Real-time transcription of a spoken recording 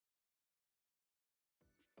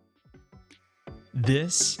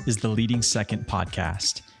This is the Leading Second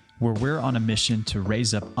podcast, where we're on a mission to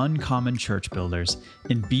raise up uncommon church builders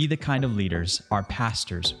and be the kind of leaders our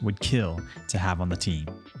pastors would kill to have on the team.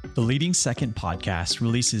 The Leading Second podcast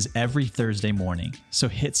releases every Thursday morning, so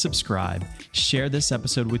hit subscribe, share this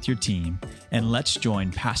episode with your team, and let's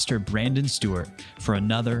join Pastor Brandon Stewart for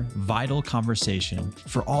another vital conversation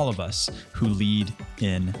for all of us who lead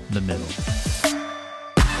in the middle.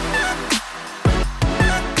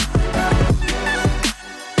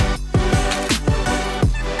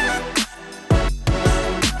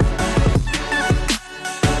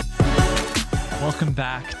 Welcome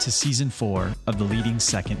back to Season 4 of the Leading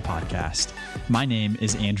Second podcast. My name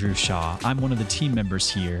is Andrew Shaw. I'm one of the team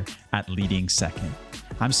members here at Leading Second.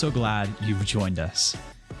 I'm so glad you've joined us.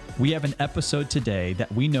 We have an episode today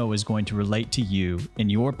that we know is going to relate to you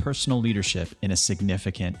and your personal leadership in a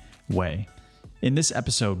significant way. In this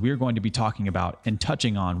episode, we are going to be talking about and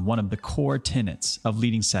touching on one of the core tenets of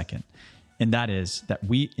Leading Second, and that is that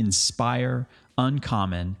we inspire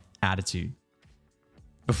uncommon attitude.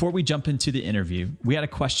 Before we jump into the interview, we had a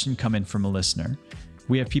question come in from a listener.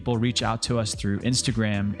 We have people reach out to us through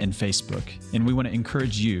Instagram and Facebook, and we want to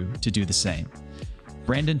encourage you to do the same.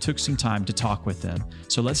 Brandon took some time to talk with them,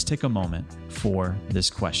 so let's take a moment for this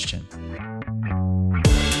question.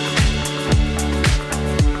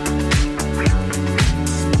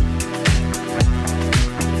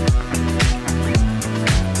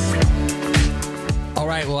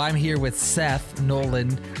 Well, I'm here with Seth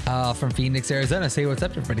Nolan from Phoenix, Arizona. Say what's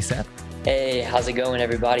up to everybody, Seth. Hey, how's it going,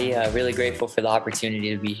 everybody? Really grateful for the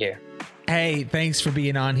opportunity to be here. Hey, thanks for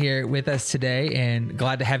being on here with us today, and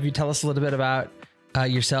glad to have you tell us a little bit about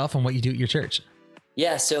yourself and what you do at your church.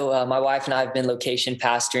 Yeah, so my wife and I have been location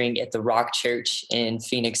pastoring at the Rock Church in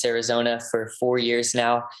Phoenix, Arizona for 4 years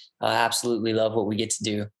now. Absolutely love what we get to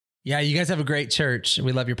do. Yeah, you guys have a great church.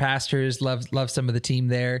 We love your pastors, love some of the team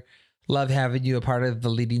there. Love having you a part of the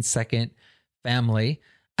Leading Second family.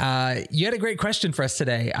 You had a great question for us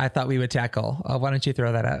today I thought we would tackle. Why don't you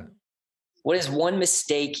throw that out? What is one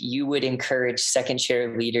mistake you would encourage second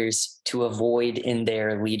chair leaders to avoid in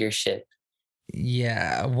their leadership?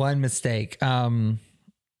 Yeah, one mistake. I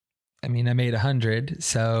made 100,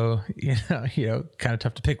 so, kind of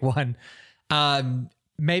tough to pick one.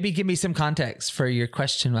 Maybe give me some context for your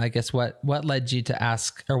question. I guess what led you to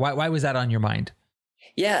ask, or why was that on your mind?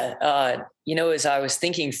 Yeah. As I was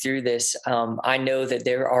thinking through this, I know that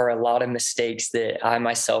there are a lot of mistakes that I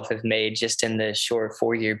myself have made just in the short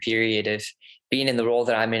 4-year period of being in the role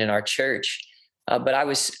that I'm in our church. But I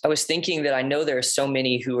was thinking that I know there are so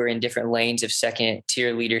many who are in different lanes of second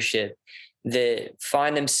tier leadership that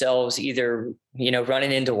find themselves either,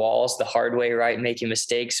 running into walls the hard way, right? Making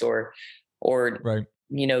mistakes or right.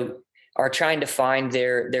 Are trying to find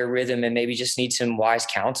their rhythm and maybe just need some wise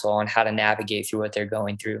counsel on how to navigate through what they're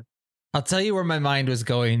going through. I'll tell you where my mind was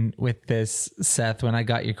going with this, Seth, when I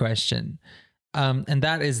got your question. And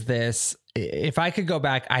that is this: if I could go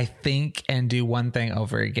back, I think, and do one thing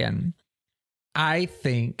over again, I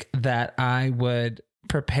think that I would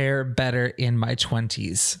prepare better in my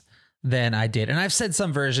 20s than I did. And I've said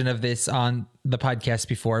some version of this on the podcast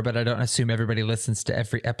before, but I don't assume everybody listens to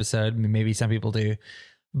every episode. Maybe some people do.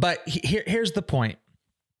 But here's the point.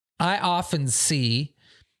 I often see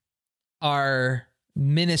our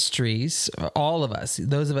ministries, all of us,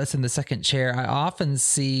 those of us in the second chair, I often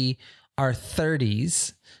see our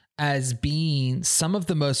 30s as being some of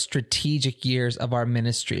the most strategic years of our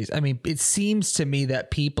ministries. I mean, it seems to me that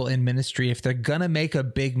people in ministry, if they're going to make a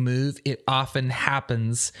big move, it often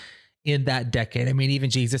happens in that decade. I mean, even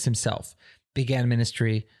Jesus himself began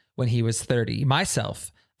ministry when he was 30.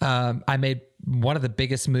 Myself, I made one of the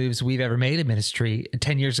biggest moves we've ever made in ministry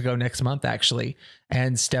 10 years ago next month, actually,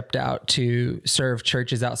 and stepped out to serve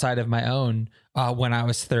churches outside of my own when I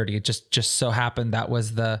was 30. It just so happened that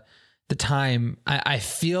was the time. I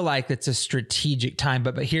feel like it's a strategic time,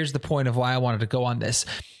 but here's the point of why I wanted to go on this.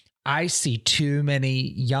 I see too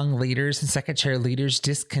many young leaders and second chair leaders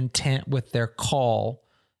discontent with their call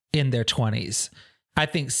in their 20s. I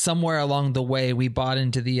think somewhere along the way, we bought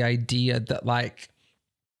into the idea that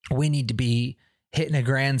we need to be hitting a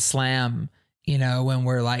grand slam, when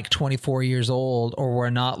we're 24 years old, or we're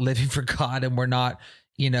not living for God and we're not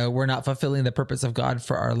fulfilling the purpose of God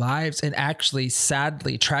for our lives. And actually,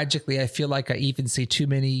 sadly, tragically, I feel like I even see too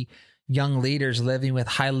many young leaders living with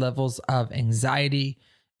high levels of anxiety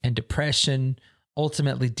and depression,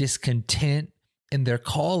 ultimately discontent in their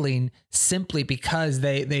calling, simply because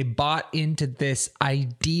they bought into this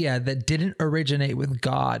idea that didn't originate with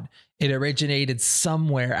God. It originated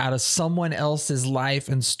somewhere out of someone else's life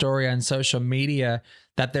and story on social media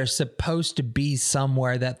that they're supposed to be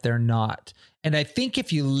somewhere that they're not. And I think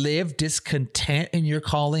if you live discontent in your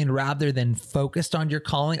calling rather than focused on your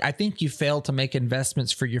calling, I think you fail to make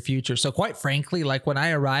investments for your future. So quite frankly, like when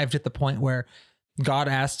I arrived at the point where God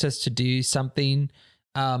asked us to do something,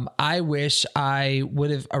 I wish I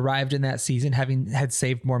would have arrived in that season having had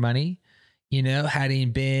saved more money,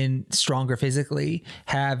 having been stronger physically,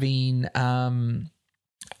 having,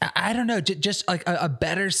 I don't know, just like a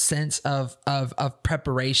better sense of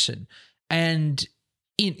preparation. And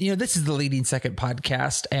this is the Leading Second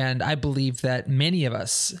podcast, and I believe that many of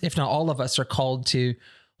us, if not all of us, are called to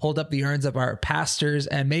hold up the arms of our pastors,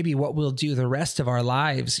 and maybe what we'll do the rest of our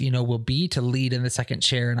lives, will be to lead in the second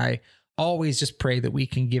chair. And I always just pray that we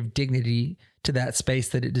can give dignity to that space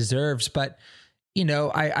that it deserves. But,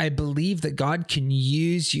 I believe that God can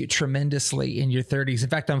use you tremendously in your 30s. In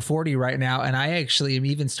fact, I'm 40 right now, and I actually am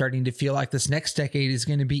even starting to feel like this next decade is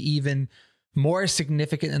going to be even more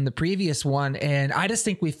significant than the previous one. And I just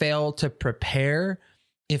think we fail to prepare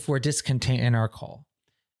if we're discontent in our call.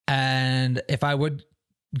 And if I would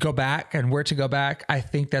go back and were to go back, I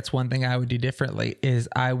think that's one thing I would do differently is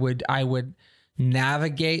I would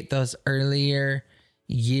navigate those earlier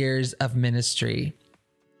years of ministry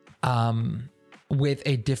with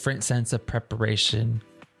a different sense of preparation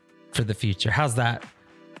for the future. How's that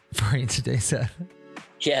for you today, Seth?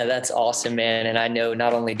 Yeah, that's awesome, man. And I know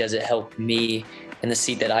not only does it help me in the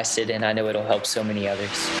seat that I sit in, I know it'll help so many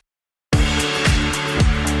others.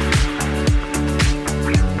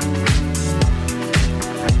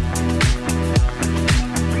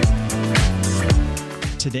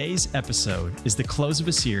 Today's episode is the close of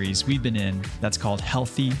a series we've been in that's called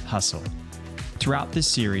Healthy Hustle. Throughout this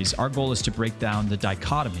series, our goal is to break down the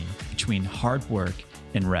dichotomy between hard work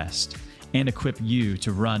and rest, and equip you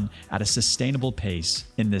to run at a sustainable pace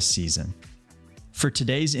in this season. For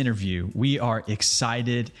today's interview, we are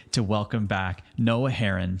excited to welcome back Noah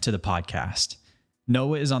Herron to the podcast.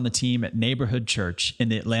 Noah is on the team at Neighborhood Church in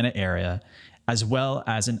the Atlanta area, as well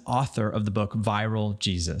as an author of the book Viral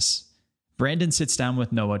Jesus. Brandon sits down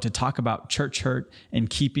with Noah to talk about church hurt and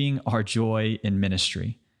keeping our joy in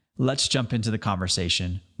ministry. Let's jump into the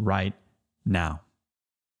conversation right now.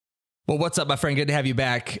 Well, what's up, my friend? Good to have you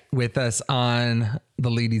back with us on the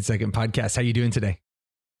Leading Second podcast. How you doing today?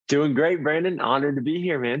 Doing great, Brandon. Honored to be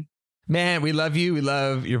here, man. Man, we love you. We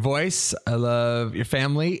love your voice. I love your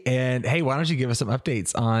family. And hey, why don't you give us some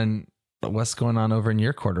updates on what's going on over in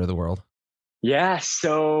your quarter of the world? Yeah.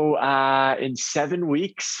 So in 7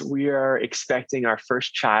 weeks, we are expecting our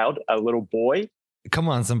first child, a little boy. Come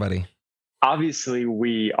on, somebody. Obviously,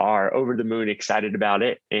 we are over the moon excited about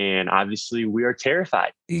it. And obviously, we are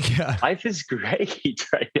terrified. Yeah. Life is great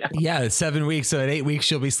right now. Yeah, 7 weeks. So in 8 weeks,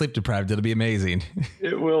 you'll be sleep deprived. It'll be amazing.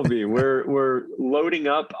 It will be. We're loading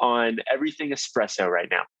up on everything espresso right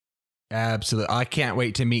now. Absolutely. I can't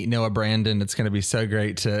wait to meet Noah Brandon. It's going to be so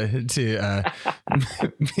great to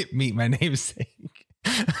meet my namesake.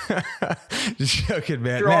 Just joking,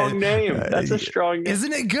 man. Strong name. That's a strong name.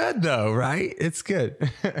 Isn't it good though? Right? It's good.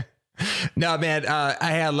 No, man,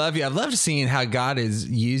 I love you. I've loved seeing how God has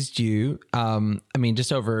used you.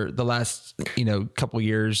 Just over the last, couple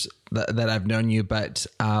years that I've known you, but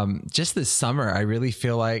just this summer, I really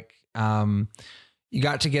feel like you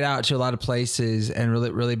got to get out to a lot of places and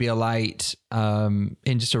really be a light in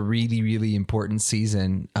just a really, really important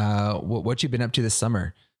season. What you've been up to this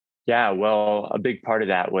summer? Yeah, well, a big part of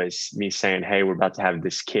that was me saying, hey, we're about to have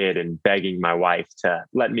this kid, and begging my wife to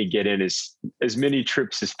let me get in as many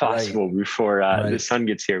trips as possible before the son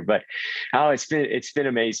gets here. But it's been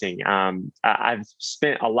amazing. I've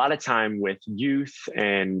spent a lot of time with youth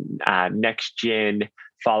and next gen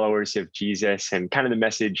followers of Jesus, and kind of the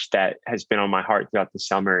message that has been on my heart throughout the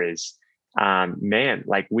summer is,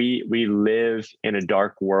 we live in a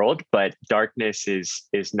dark world, but darkness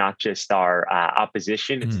is not just our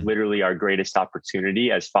opposition. It's literally our greatest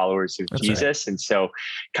opportunity as followers of Jesus. Right. And so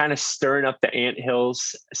kind of stirring up the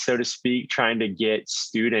anthills, so to speak, trying to get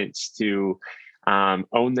students to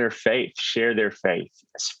own their faith, share their faith,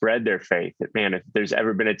 spread their faith. Man, if there's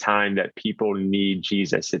ever been a time that people need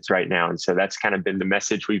Jesus, it's right now. And so that's kind of been the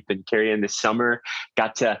message we've been carrying this summer.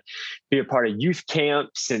 Got to be a part of youth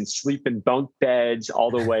camps and sleep in bunk beds, all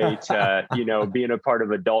the way to, being a part of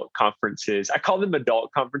adult conferences. I call them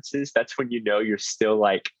adult conferences. That's when you're still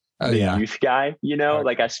like youth guy,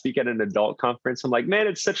 like I speak at an adult conference. I'm like, man,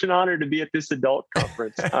 it's such an honor to be at this adult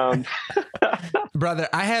conference. Brother,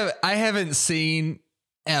 I haven't seen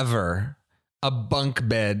ever a bunk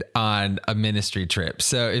bed on a ministry trip.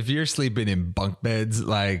 So if you're sleeping in bunk beds,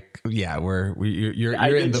 you're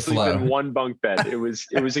in the flow. In one bunk bed. It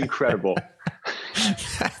was incredible.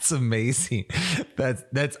 That's amazing.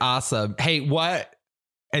 That's awesome. Hey,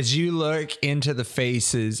 as you look into the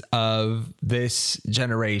faces of this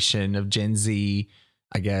generation of Gen Z,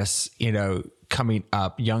 I guess, coming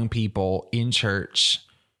up, young people in church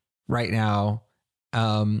right now,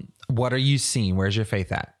 what are you seeing? Where's your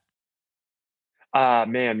faith at?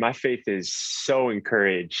 Man, my faith is so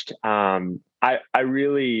encouraged. I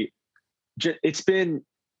really,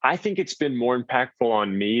 I think it's been more impactful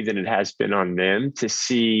on me than it has been on them to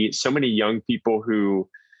see so many young people who,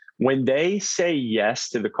 when they say yes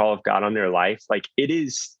to the call of God on their life, like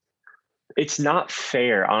it's not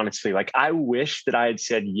fair, honestly. Like I wish that I had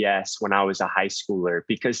said yes when I was a high schooler,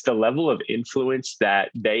 because the level of influence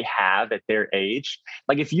that they have at their age,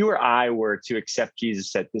 like if you or I were to accept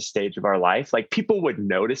Jesus at this stage of our life, like people would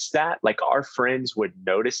notice that, like our friends would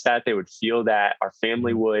notice that, they would feel that, our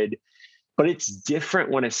family would. But it's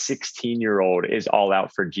different when a 16-year-old is all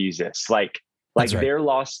out for Jesus. Like right. their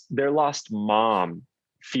lost mom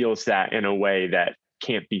feels that in a way that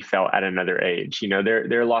can't be felt at another age.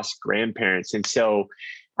 Their lost grandparents. And so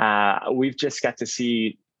we've just got to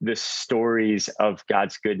see the stories of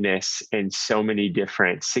God's goodness in so many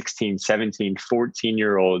different 16, 17,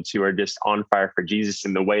 14-year-olds who are just on fire for Jesus,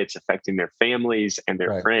 and the way it's affecting their families and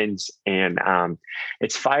their friends. And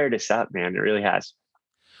it's fired us up, man. It really has.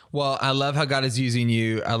 Well, I love how God is using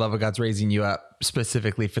you. I love how God's raising you up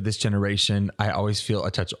specifically for this generation. I always feel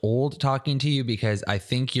a touch old talking to you because I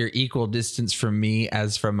think you're equal distance from me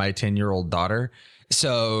as from my 10-year-old daughter.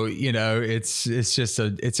 So, it's just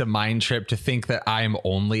it's a mind trip to think that I'm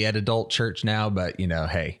only at adult church now. But,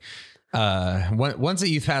 hey, once a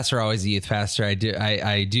youth pastor, always a youth pastor.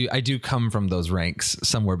 I do come from those ranks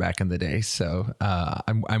somewhere back in the day. So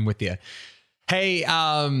I'm with you. Hey,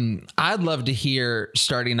 I'd love to hear,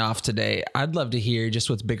 starting off today, I'd love to hear just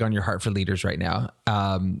what's big on your heart for leaders right now.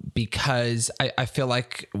 Because I feel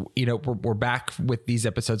like, we're back with these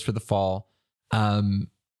episodes for the fall.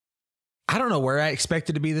 I don't know where I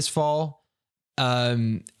expected to be this fall.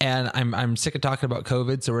 And I'm sick of talking about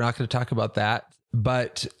COVID, so we're not going to talk about that.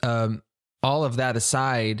 But all of that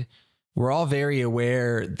aside, we're all very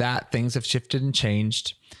aware that things have shifted and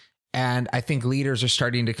changed. And I think leaders are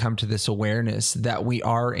starting to come to this awareness that we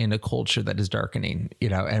are in a culture that is darkening,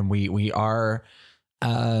 and we are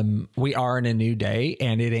in a new day,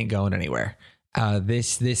 and it ain't going anywhere.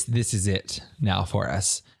 This is it now for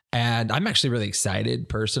us. And I'm actually really excited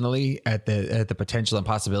personally at the potential and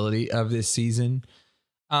possibility of this season.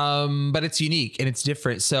 But it's unique and it's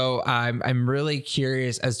different. So I'm really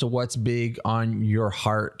curious as to what's big on your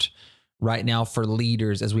heart right now for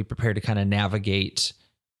leaders as we prepare to kind of navigate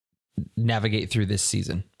through this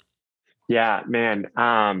season. Yeah, man.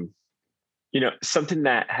 Something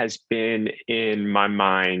that has been in my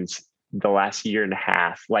mind the last year and a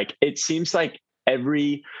half, like it seems like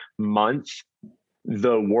every month,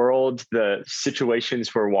 the world, the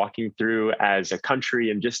situations we're walking through as a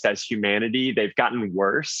country and just as humanity, they've gotten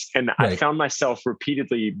worse. And right. I found myself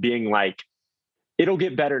repeatedly being like, it'll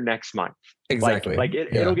get better next month. Exactly.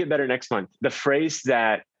 It'll get better next month. The phrase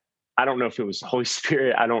that, I don't know if it was the Holy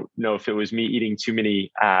Spirit. I don't know if it was me eating too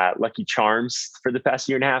many Lucky Charms for the past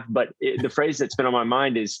year and a half. But the phrase that's been on my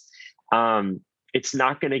mind is, it's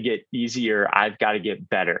not going to get easier. I've got to get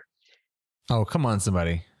better. Oh, come on,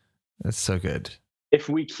 somebody. That's so good. If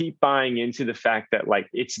we keep buying into the fact that like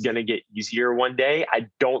it's going to get easier one day, I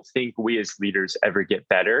don't think we as leaders ever get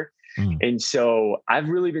better. And so I've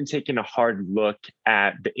really been taking a hard look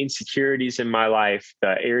at the insecurities in my life,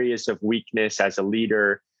 the areas of weakness as a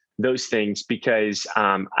leader, those things, because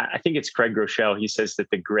I think it's Craig Groeschel. He says that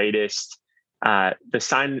the greatest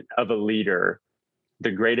sign of a leader,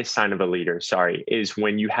 is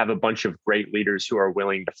when you have a bunch of great leaders who are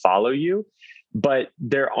willing to follow you. But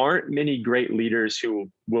there aren't many great leaders who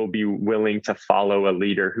will be willing to follow a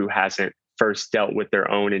leader who hasn't first dealt with their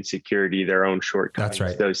own insecurity, their own shortcomings, that's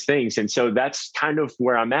right. Those things. And so that's kind of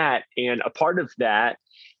where I'm at. And a part of that,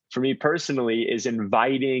 for me personally, is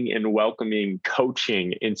inviting and welcoming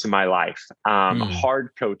coaching into my life.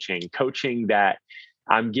 Hard coaching that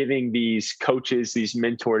I'm giving these coaches, these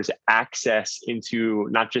mentors, access into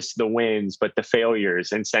not just the wins, but the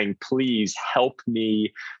failures, and saying, please help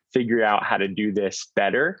me figure out how to do this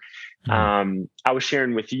better. I was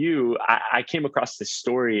sharing with you, I came across this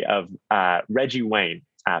story of Reggie Wayne,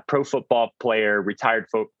 pro football player, retired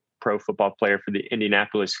pro football player for the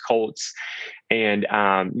Indianapolis Colts. And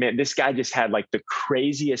man, this guy just had like the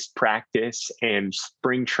craziest practice and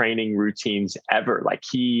spring training routines ever. Like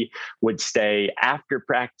he would stay after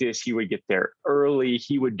practice, he would get there early,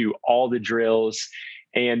 he would do all the drills.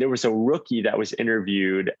 And there was a rookie that was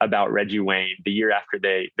interviewed about Reggie Wayne the year after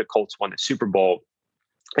the Colts won the Super Bowl.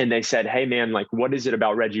 And they said, hey man, like, what is it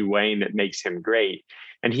about Reggie Wayne that makes him great?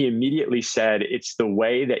 And he immediately said, it's the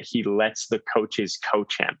way that he lets the coaches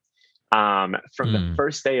coach him. From the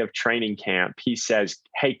first day of training camp, he says,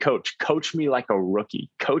 hey, coach me like a rookie,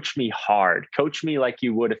 coach me hard, coach me like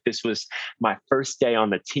you would if this was my first day on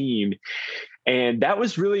the team. And that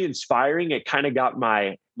was really inspiring. It kind of got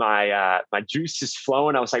my juices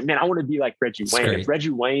flowing. I was like, man, I want to be like Reggie Wayne. If Reggie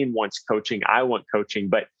Wayne wants coaching, I want coaching.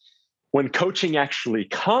 But when coaching actually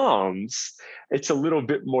comes, it's a little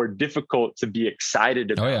bit more difficult to be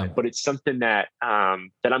excited about it, but it's something that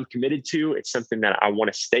that I'm committed to. It's something that I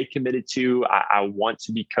want to stay committed to. I want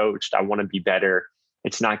to be coached. I want to be better.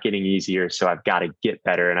 It's not getting easier, so I've got to get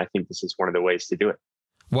better. And I think this is one of the ways to do it.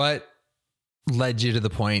 What led you to the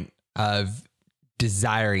point of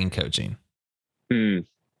desiring coaching?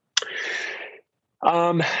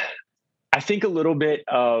 I think a little bit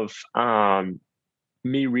of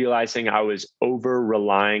me realizing I was over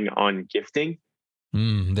relying on gifting.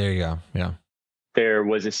 There you go. Yeah. There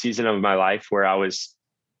was a season of my life where I was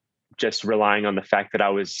just relying on the fact that I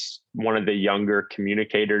was one of the younger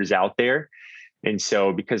communicators out there. And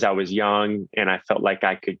so because I was young and I felt like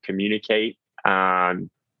I could communicate,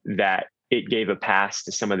 that it gave a pass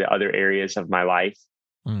to some of the other areas of my life.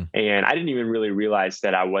 And I didn't even really realize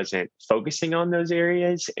that I wasn't focusing on those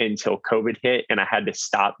areas until COVID hit and I had to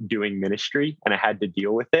stop doing ministry and I had to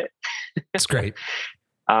deal with it. That's great.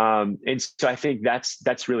 And so I think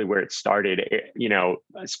that's really where it started,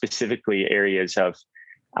 specifically areas of,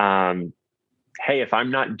 hey, if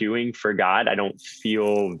I'm not doing for God, I don't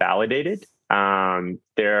feel validated.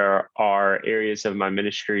 There are areas of my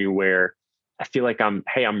ministry where I feel like I'm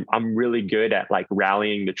really good at like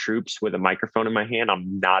rallying the troops with a microphone in my hand.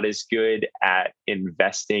 I'm not as good at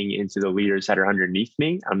investing into the leaders that are underneath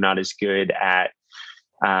me. I'm not as good at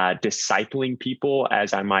discipling people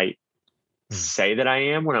as I might say that I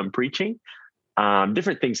am when I'm preaching.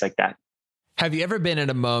 Different things like that. Have you ever been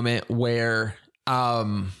in a moment where,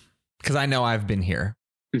 because I know I've been here,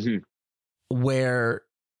 where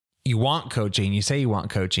you want coaching, you say you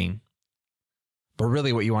want coaching, but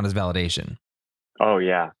really what you want is validation? Oh,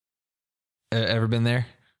 yeah. Ever been there?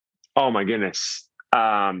 Oh, my goodness.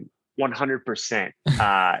 100%. 100%.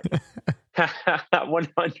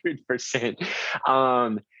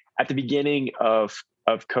 At the beginning of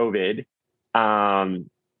COVID, when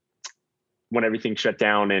everything shut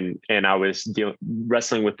down and I was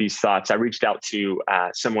wrestling with these thoughts, I reached out to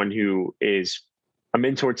someone who is a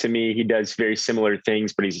mentor to me. He does very similar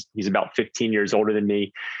things, but he's about 15 years older than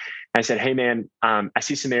me. I said, hey, man, I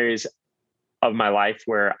see some areas of my life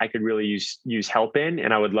where I could really use help in,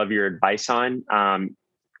 and I would love your advice on.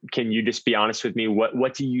 Can you just be honest with me?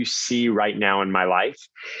 What do you see right now in my life?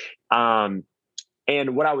 And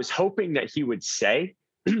what I was hoping that he would say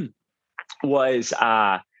was,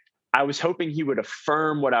 I was hoping he would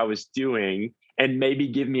affirm what I was doing and maybe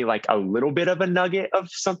give me like a little bit of a nugget of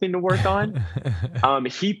something to work on.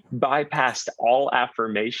 He bypassed all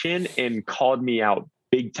affirmation and called me out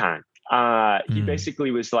big time. He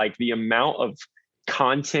basically was like, the amount of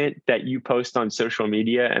content that you post on social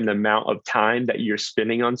media and the amount of time that you're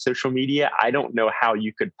spending on social media, I don't know how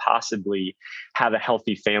you could possibly have a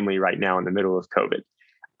healthy family right now in the middle of COVID.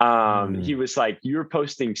 He was like, you're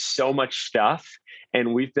posting so much stuff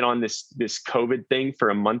and we've been on this COVID thing for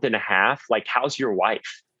a month and a half. Like, how's your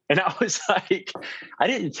wife? And I was like, I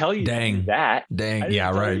didn't tell you to do that.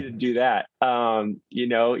 Yeah, right. You to do that.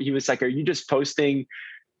 He was like, are you just posting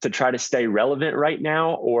to try to stay relevant right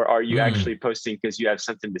now? Or are you actually posting because you have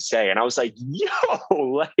something to say? And I was like,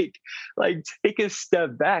 like take a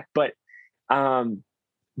step back. But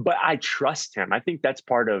I trust him. I think that's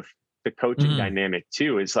part of the coaching dynamic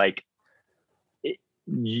too, is like,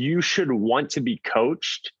 you should want to be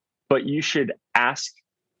coached, but you should ask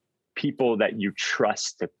people that you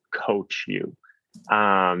trust to coach you,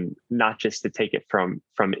 not just to take it from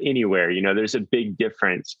anywhere. There's a big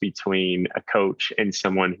difference between a coach and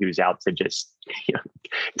someone who's out to just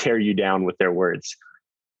tear you down with their words.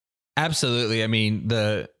 Absolutely. I mean,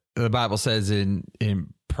 the Bible says in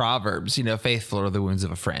Proverbs, faithful are the wounds of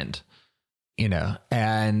a friend,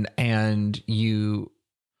 and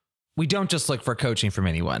we don't just look for coaching from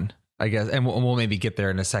anyone, I guess. And we'll maybe get there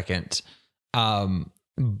in a second.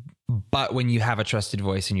 But when you have a trusted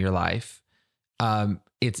voice in your life,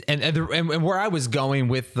 it's, and where I was going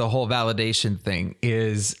with the whole validation thing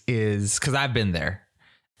is because I've been there.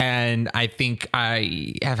 And I think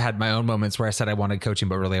I have had my own moments where I said I wanted coaching,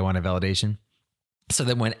 but really I wanted validation. So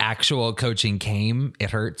then when actual coaching came,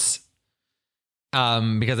 it hurts.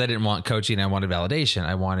 Because I didn't want coaching. I wanted validation.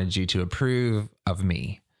 I wanted you to approve of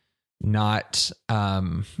me, not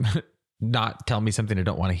not tell me something I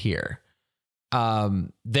don't want to hear. I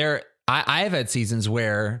have had seasons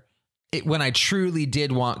where when I truly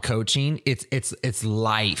did want coaching, it's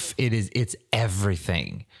life. It's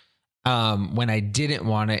everything. When I didn't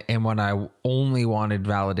want it, and when I only wanted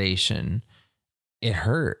validation, it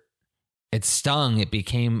hurt. It stung. It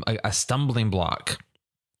became a stumbling block.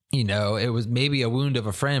 It was maybe a wound of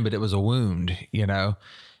a friend, but it was a wound,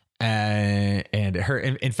 and it hurt.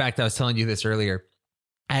 In fact, I was telling you this earlier.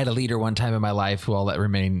 I had a leader one time in my life who I'll let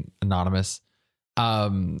remain anonymous. I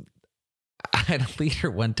had a leader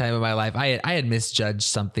one time in my life. I had misjudged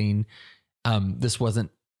something. This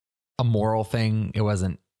wasn't a moral thing. It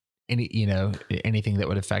wasn't anything that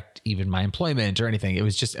would affect even my employment or anything. It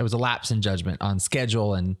was a lapse in judgment on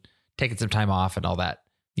schedule and taking some time off and all that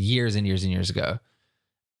years and years and years ago.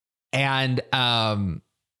 And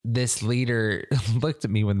this leader looked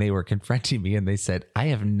at me when they were confronting me and they said, I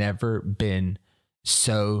have never been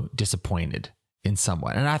so disappointed in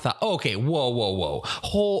someone. And I thought, okay, whoa.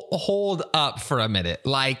 Hold up for a minute.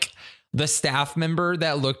 Like the staff member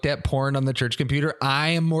that looked at porn on the church computer, I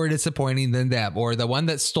am more disappointing than them, or the one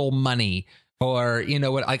that stole money, or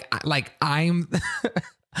I'm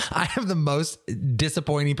I am the most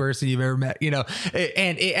disappointing person you've ever met,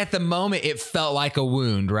 at the moment it felt like a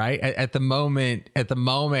wound, right? At the moment,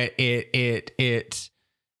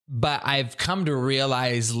 but I've come to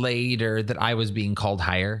realize later that I was being called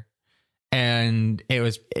higher, and it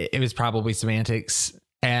was probably semantics.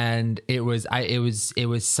 And it was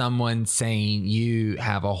someone saying, you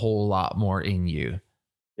have a whole lot more in you,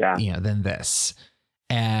 than this.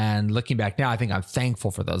 And looking back now, I think I'm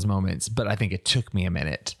thankful for those moments, but I think it took me a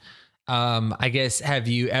minute. I guess, have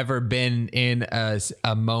you ever been in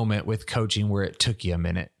a moment with coaching where it took you a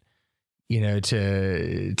minute,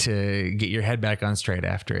 to get your head back on straight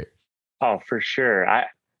after it? Oh, for sure.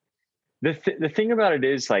 The thing about it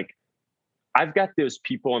is, like, I've got those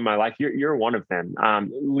people in my life. You're one of them.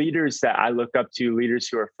 Leaders that I look up to, leaders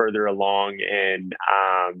who are further along in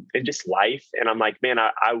just life. And I'm like, man,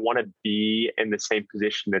 I want to be in the same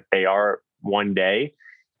position that they are one day.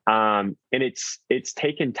 And it's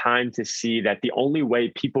taken time to see that the only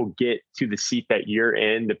way people get to the seat that you're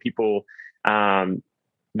in, the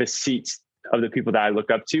seats of the people that I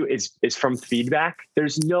look up to is from feedback.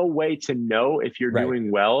 There's no way to know if you're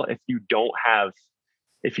doing well if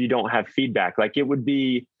you don't have feedback. Like it would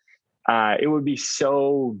be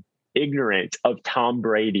so ignorant of Tom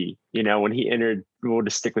Brady, when he entered. We'll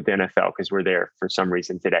just stick with the NFL because we're there for some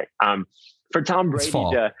reason today. For Tom Brady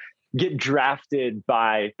to get drafted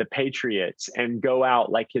by the Patriots and go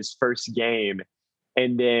out like his first game,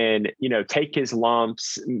 and then, take his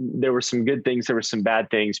lumps. There were some good things, there were some bad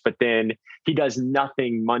things, but then he does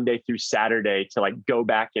nothing Monday through Saturday to like go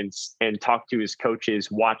back and talk to his coaches,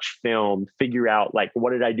 watch film, figure out like,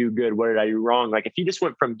 what did I do good? What did I do wrong? Like if he just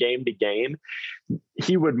went from game to game,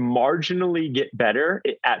 he would marginally get better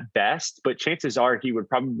at best, but chances are he would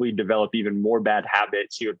probably develop even more bad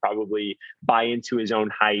habits. He would probably buy into his own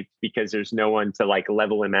hype because there's no one to like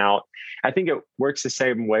level him out. I think it works the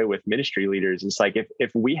same way with ministry leaders. It's like,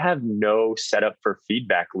 if we have no setup for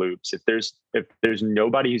feedback loops, if there's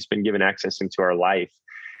nobody who's been given access into our life,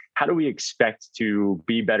 how do we expect to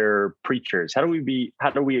be better preachers? How do we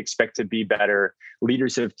expect to be better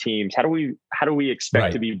leaders of teams? How do we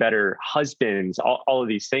expect to be better husbands? All of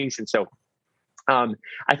these things. And so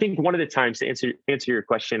I think one of the times to answer your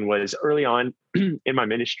question was early on in my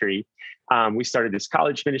ministry. We started this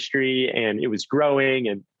college ministry and it was growing,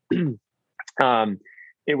 and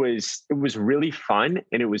it was really fun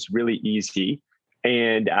and it was really easy.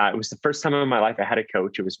 And it was the first time in my life I had a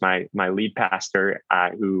coach. It was my lead pastor,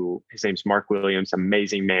 who his name's Mark Williams,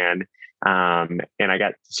 amazing man. And I got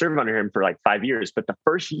to serve under him for like 5 years. But the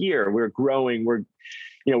first year we're growing, we're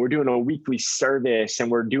doing a weekly service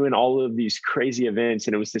and we're doing all of these crazy events.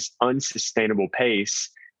 And it was this unsustainable pace.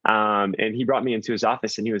 And he brought me into his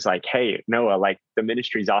office and he was like, hey, Noah, like the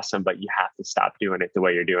ministry's awesome, but you have to stop doing it the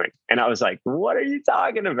way you're doing. And I was like, what are you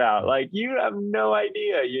talking about? Like, you have no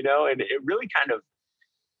idea, and it really kind of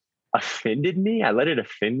offended me. I let it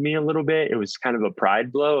offend me a little bit. It was kind of a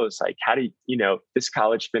pride blow. It's like, how do this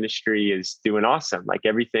college ministry is doing awesome. Like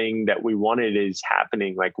everything that we wanted is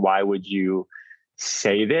happening. Like, why would you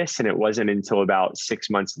say this? And it wasn't until about 6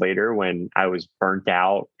 months later when I was burnt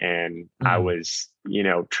out and I was,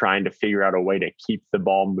 trying to figure out a way to keep the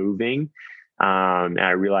ball moving. And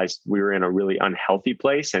I realized we were in a really unhealthy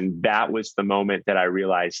place. And that was the moment that I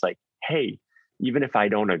realized like, hey, even if I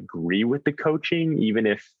don't agree with the coaching, even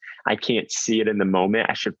if I can't see it in the moment,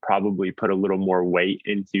 I should probably put a little more weight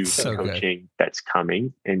into the coaching that's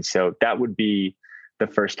coming. And so that would be the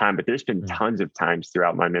first time, but there's been tons of times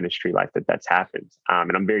throughout my ministry life that's happened.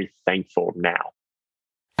 And I'm very thankful now.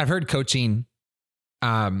 I've heard coaching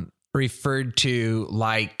referred to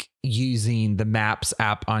like using the Maps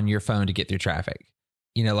app on your phone to get through traffic.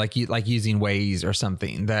 You know, like using Waze or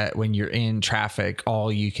something, that when you're in traffic,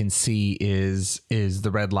 all you can see is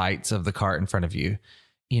the red lights of the car in front of you.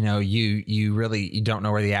 You know, you really don't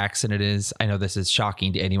know where the accident is. I know this is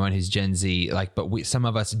shocking to anyone who's Gen Z, but some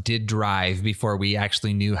of us did drive before we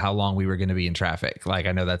actually knew how long we were going to be in traffic. Like,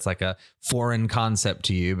 I know that's like a foreign concept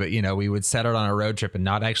to you, but you know, we would set out on a road trip and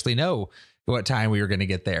not actually know what time we were going to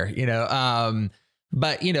get there, you know?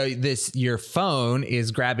 But you know, your phone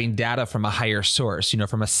is grabbing data from a higher source, you know,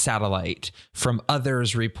 from a satellite, from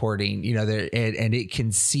others reporting, you know, and it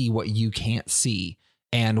can see what you can't see.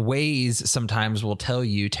 And Waze sometimes will tell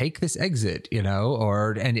you, take this exit, you know,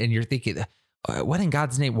 and you're thinking, what in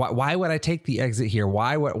God's name? Why would I take the exit here?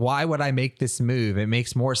 Why would I make this move? It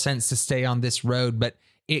makes more sense to stay on this road, but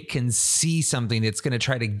it can see something that's going to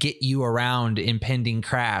try to get you around impending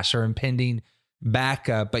crash or impending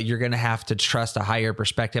backup, but you're going to have to trust a higher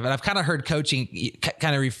perspective. And I've kind of heard coaching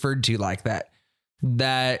kind of referred to like that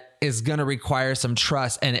is going to require some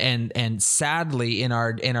trust. And sadly, in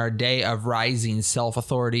our day of rising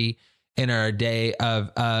self-authority, in our day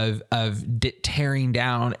of tearing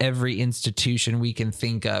down every institution we can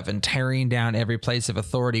think of and tearing down every place of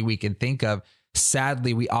authority we can think of,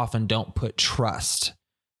 sadly, we often don't put trust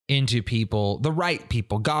into people, the right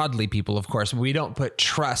people, godly people, of course. We don't put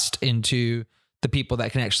trust into the people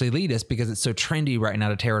that can actually lead us because it's so trendy right now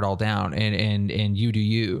to tear it all down and you do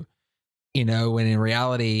you know, when in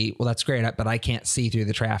reality, well, that's great, but I can't see through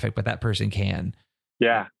the traffic, but that person can.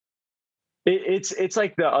 Yeah. It's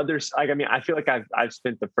like the others. Like, I mean, I feel like I've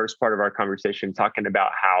spent the first part of our conversation talking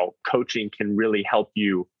about how coaching can really help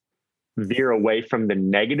you veer away from the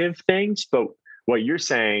negative things. But what you're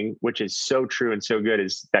saying, which is so true and so good,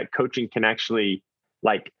 is that coaching can actually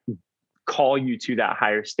like call you to that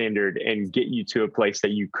higher standard and get you to a place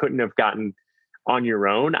that you couldn't have gotten on your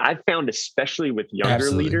own. I've found, especially with younger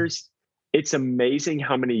leaders, it's amazing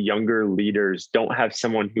how many younger leaders don't have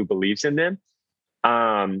someone who believes in them.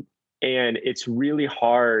 And it's really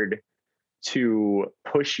hard to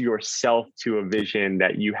push yourself to a vision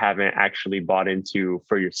that you haven't actually bought into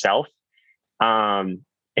for yourself. And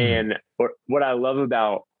what I love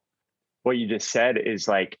about what you just said is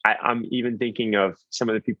like, I'm even thinking of some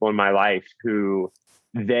of the people in my life who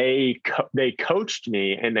they coached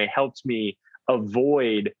me and they helped me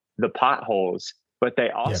avoid the potholes, but they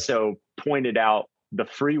also pointed out the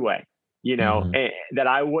freeway, you know, and, that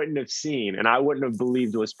I wouldn't have seen and I wouldn't have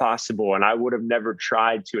believed was possible. And I would have never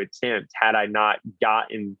tried to attempt had I not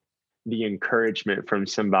gotten the encouragement from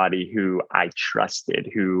somebody who I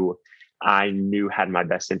trusted, who I knew had my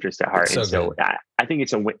best interest at heart. So I think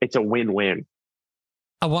it's a win-win.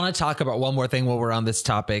 I want to talk about one more thing while we're on this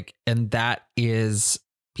topic, and that is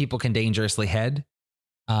people can dangerously head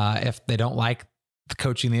if they don't like the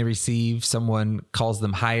coaching they receive. Someone calls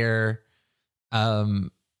them higher, get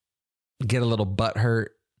a little butthurt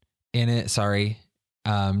in it. Sorry,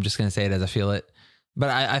 I'm just going to say it as I feel it.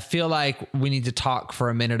 But I feel like we need to talk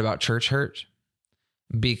for a minute about church hurt,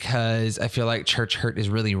 because I feel like church hurt is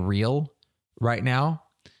really real right now.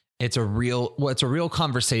 It's a real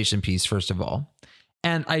conversation piece, first of all.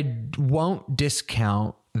 And I won't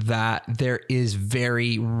discount that there is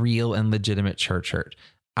very real and legitimate church hurt.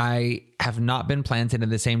 I have not been planted in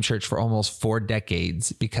the same church for almost 4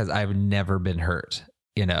 decades because I've never been hurt,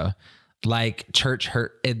 you know, like church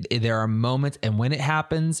hurt. There are moments, and when it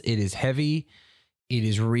happens, it is heavy. It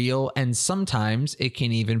is real, and sometimes it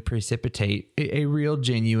can even precipitate a real,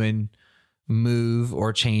 genuine move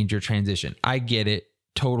or change or transition. I get it.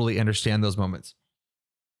 Totally understand those moments.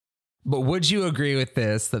 But would you agree with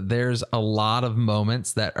this, that there's a lot of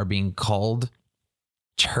moments that are being called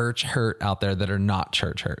church hurt out there that are not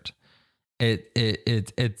church hurt?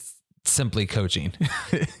 It's simply coaching.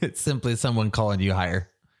 It's simply someone calling you higher.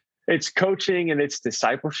 It's coaching and it's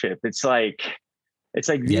discipleship. It's like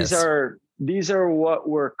these are what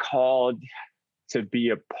we're called to be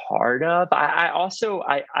a part of.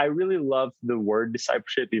 I really love the word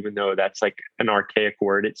discipleship, even though that's like an archaic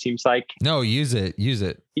word, it seems like. No, use it.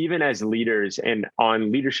 Even as leaders and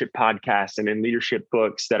on leadership podcasts and in leadership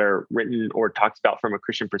books that are written or talked about from a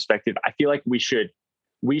Christian perspective, I feel like we should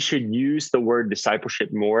use the word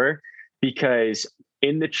discipleship more, because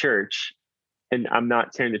in the church, and I'm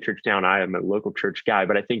not tearing the church down. I am a local church guy,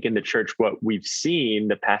 but I think in the church, what we've seen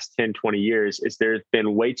the past 10, 20 years is there's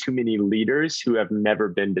been way too many leaders who have never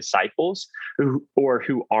been disciples who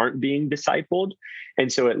aren't being discipled.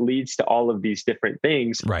 And so it leads to all of these different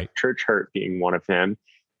things, Right. Church hurt being one of them.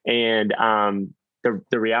 And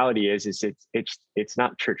the reality is it's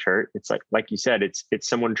not church hurt. It's like you said, it's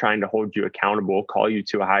someone trying to hold you accountable, call you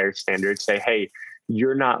to a higher standard, say, hey,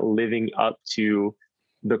 you're not living up to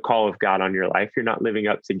the call of God on your life. You're not living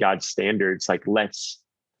up to God's standards. Like, let's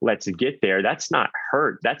get there. That's not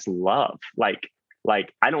hurt. That's love. Like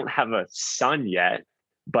I don't have a son yet,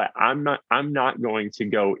 but I'm not going to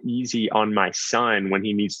go easy on my son when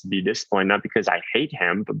he needs to be disciplined, not because I hate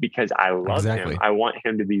him, but because I love him. I want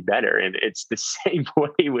him to be better. And it's the same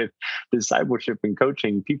way with discipleship and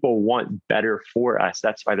coaching. People want better for us.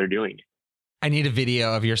 That's why they're doing it. I need a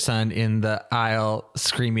video of your son in the aisle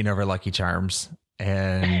screaming over Lucky Charms.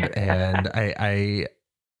 And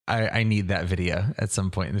I need that video at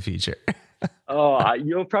some point in the future. Oh,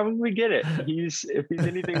 you'll probably get it. If he's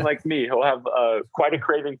anything like me, he'll have quite a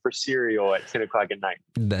craving for cereal at 10 o'clock at night.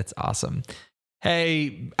 That's awesome.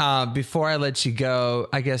 Hey, before I let you go,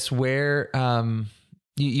 I guess where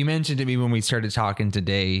you mentioned to me when we started talking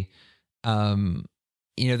today, that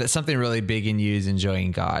something really big in you is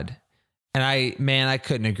enjoying God. And I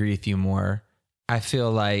couldn't agree with you more. I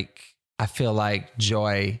feel like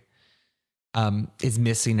joy is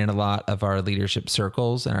missing in a lot of our leadership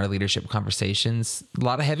circles and our leadership conversations. A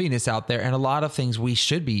lot of heaviness out there and a lot of things we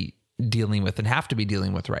should be dealing with and have to be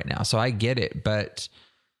dealing with right now. So I get it. But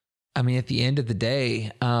I mean, at the end of the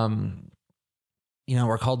day,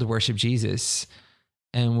 we're called to worship Jesus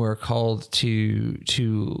and we're called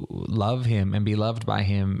to love him and be loved by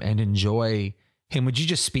him and enjoy him. Would you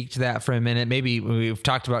just speak to that for a minute? Maybe we've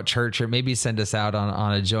talked about church, or maybe send us out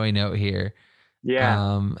on a joy note here.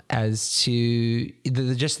 Yeah. As to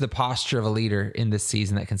just the posture of a leader in this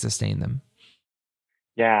season that can sustain them.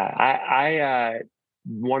 Yeah. I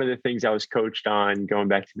one of the things I was coached on going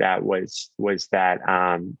back to that was that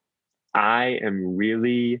I am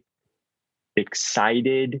really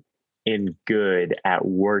excited and good at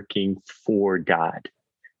working for God.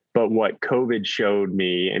 But what COVID showed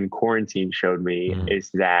me and quarantine showed me is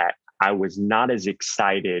that I was not as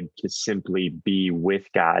excited to simply be with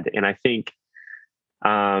God. And I think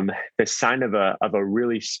the sign of a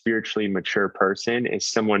really spiritually mature person is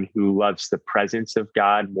someone who loves the presence of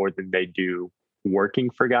God more than they do working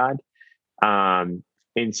for God.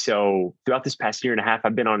 And so throughout this past year and a half,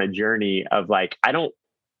 I've been on a journey of like, I don't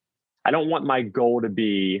want my goal to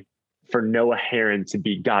be for Noah Heron to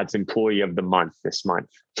be God's employee of the month this month.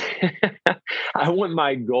 I want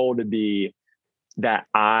my goal to be that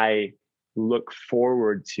I look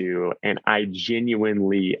forward to and I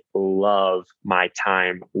genuinely love my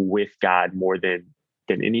time with God more than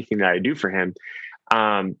anything that I do for him.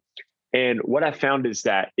 And what I found is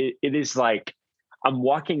that it is like I'm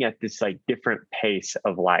walking at this like different pace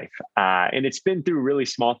of life. And it's been through really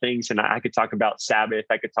small things. And I could talk about Sabbath.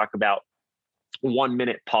 I could talk about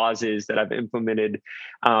 1-minute pauses that I've implemented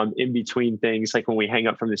in between things. Like when we hang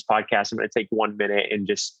up from this podcast, I'm going to take 1 minute and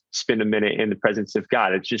just spend a minute in the presence of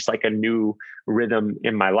God. It's just like a new rhythm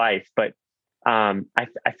in my life. But I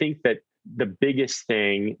think that the biggest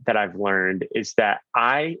thing that I've learned is that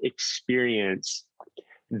I experience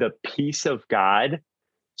the peace of God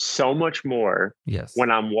so much more when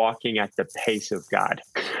I'm walking at the pace of God.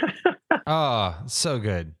 Oh, so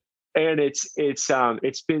good. And it's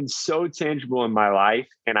been so tangible in my life.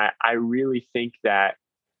 And I really think that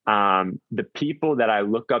the people that I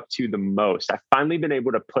look up to the most, I've finally been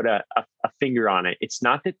able to put a finger on it. It's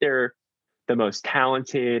not that they're the most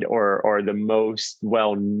talented or the most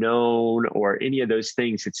well-known or any of those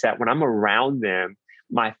things. It's that when I'm around them,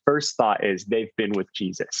 my first thought is they've been with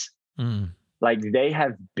Jesus. Like they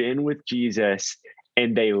have been with Jesus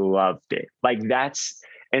and they loved it. Like that's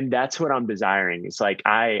what I'm desiring. It's like,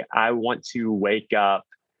 I want to wake up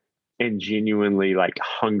and genuinely like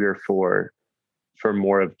hunger for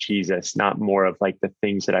more of Jesus, not more of like the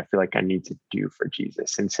things that I feel like I need to do for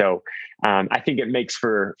Jesus. And so I think it makes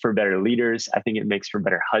for better leaders. I think it makes for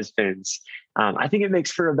better husbands. I think it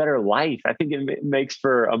makes for a better life. I think it makes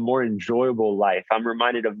for a more enjoyable life. I'm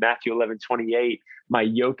reminded of Matthew 11:28. My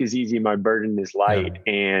yoke is easy, my burden is light.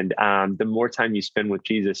 Yeah. And the more time you spend with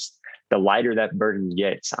Jesus, the lighter that burden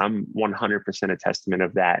gets. I'm 100% a testament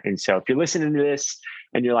of that. And so if you're listening to this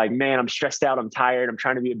and you're like, man, I'm stressed out, I'm tired, I'm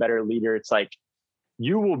trying to be a better leader. It's like,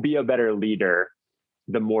 you will be a better leader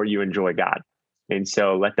the more you enjoy God. And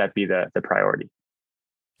so let that be the priority.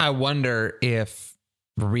 I wonder if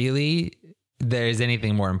really there's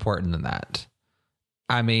anything more important than that.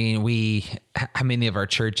 I mean, how many of our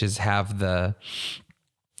churches have the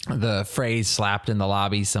phrase slapped in the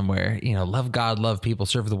lobby somewhere, love God, love people,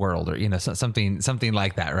 serve the world, or, something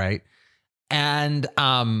like that. Right. And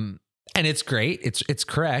it's great. It's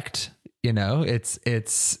correct. It's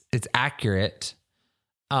accurate.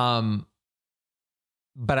 But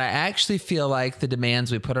I actually feel like the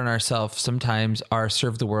demands we put on ourselves sometimes are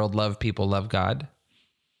serve the world, love people, love God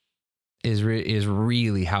is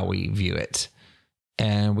really how we view it.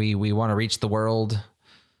 And we want to reach the world,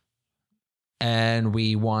 and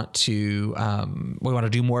we want to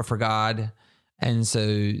do more for God. And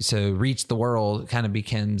so reach the world kind of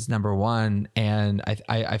becomes number one. And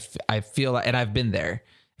I feel like, and I've been there,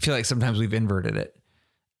 I feel like sometimes we've inverted it.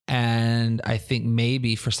 And I think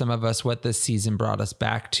maybe for some of us, what this season brought us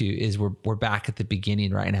back to is we're back at the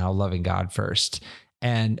beginning right now, loving God first.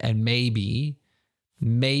 And maybe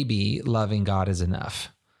loving God is enough.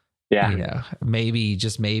 Yeah. Maybe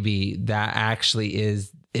that actually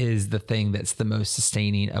is the thing that's the most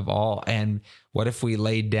sustaining of all. And what if we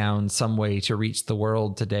laid down some way to reach the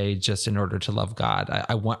world today just in order to love God?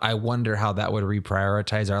 I wonder how that would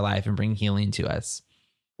reprioritize our life and bring healing to us.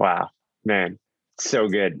 Wow, man. So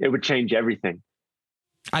good. It would change everything.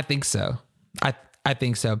 I think so. I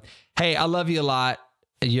think so. Hey, I love you a lot.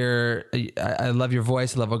 I love your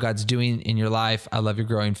voice. I love what God's doing in your life. I love your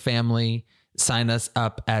growing family. Sign us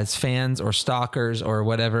up as fans or stalkers or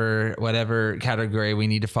whatever category we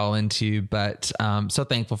need to fall into. But so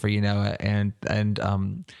thankful for you, Noah, and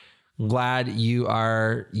glad you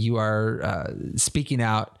are speaking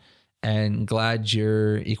out, and glad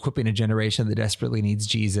you're equipping a generation that desperately needs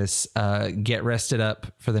Jesus. Get rested up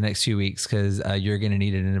for the next few weeks, because you're going to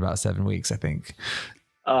need it in about 7 weeks, I think.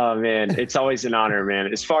 Oh man, it's always an honor,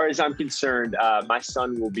 man. As far as I'm concerned, my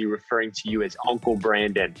son will be referring to you as Uncle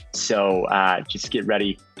Brandon. So just get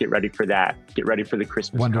ready for that. Get ready for the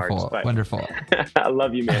Christmas cards. Wonderful. I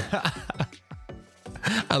love you, man.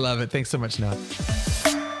 I love it. Thanks so much, Noah.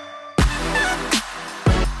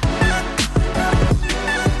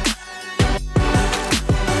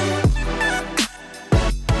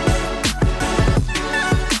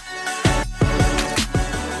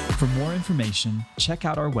 For more information, check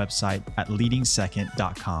out our website at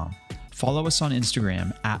leadingsecond.com. Follow us on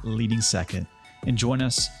Instagram at leadingsecond, and join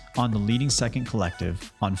us on the Leading Second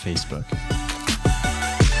Collective on Facebook.